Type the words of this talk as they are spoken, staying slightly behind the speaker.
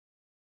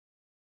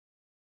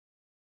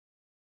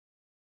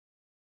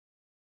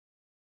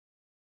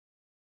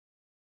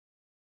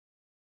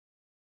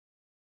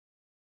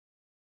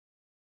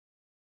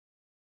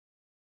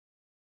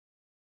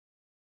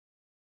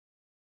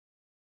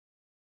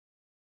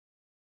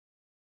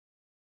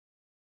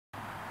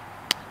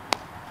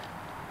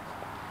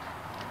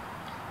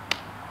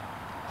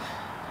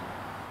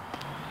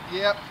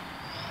Yep.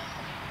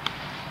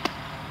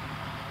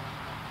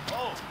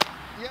 Oh.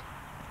 Yep.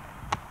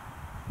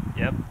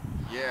 Yep.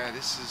 Yeah,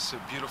 this is a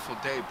beautiful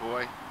day,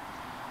 boy.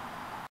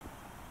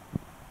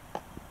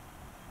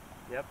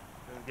 Yep.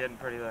 It's getting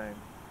pretty lame.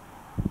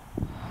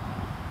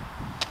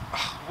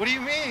 What do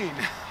you mean?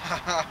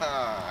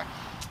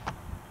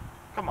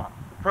 Come on.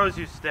 The pros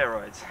use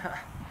steroids.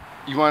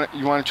 You want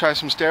to try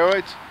some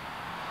steroids?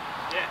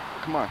 Yeah.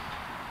 Come on.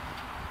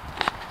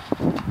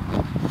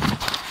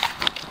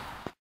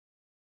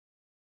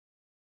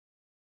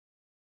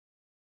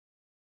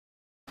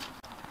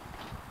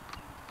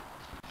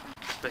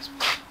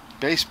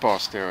 Baseball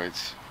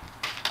steroids.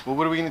 Well,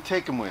 what are we going to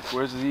take them with?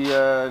 Where's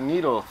the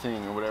needle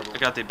thing or whatever? I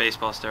got the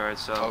baseball steroids,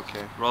 so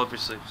okay. Roll up your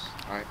sleeves.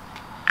 All right.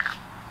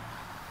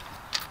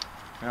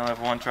 We only have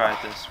one try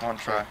at this. One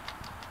try.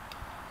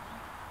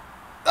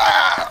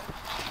 Ah!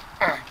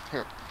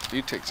 Here,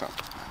 you take some.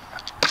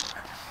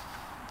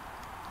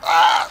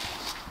 Ah!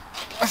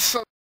 That's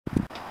so.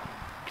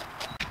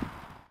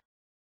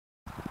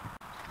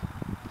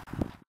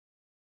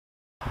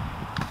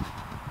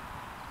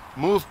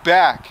 Move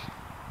back.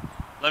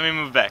 Let me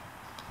move back.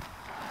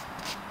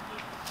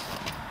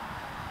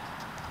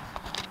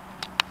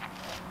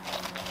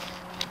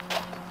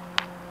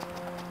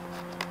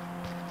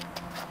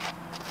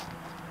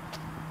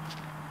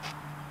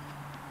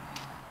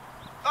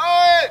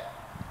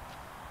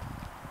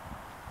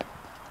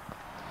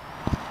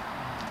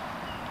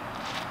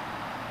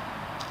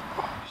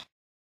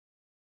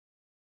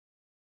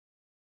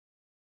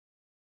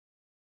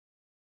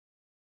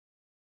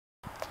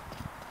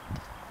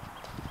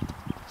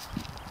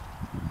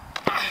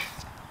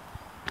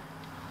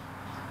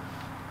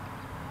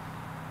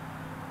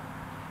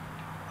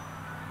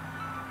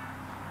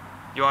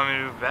 You want me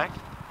to move back?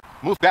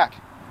 Move back.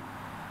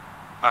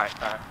 Alright.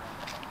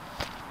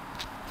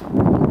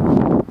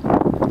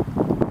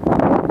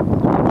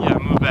 Yeah,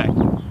 move back.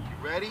 You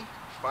ready?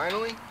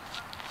 Finally?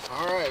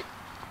 Alright.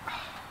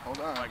 Hold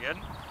on. Am I good?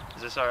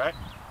 Is this alright?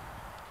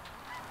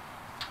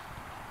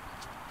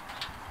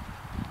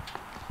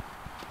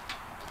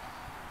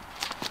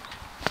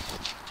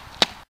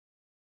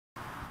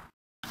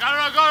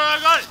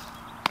 Got it!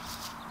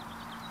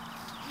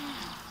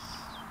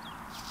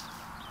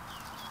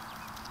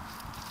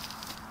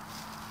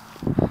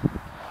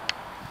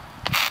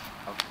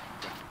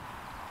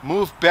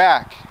 Move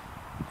back.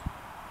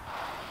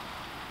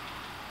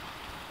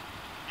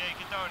 Yeah, you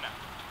can throw it now.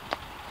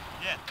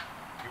 Yeah.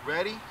 You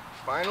ready?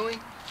 Finally?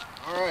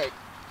 Alright.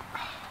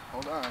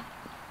 Hold on.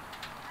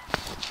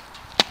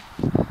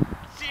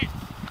 See it.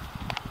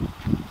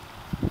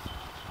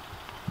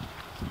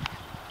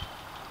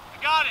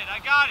 I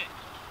got it.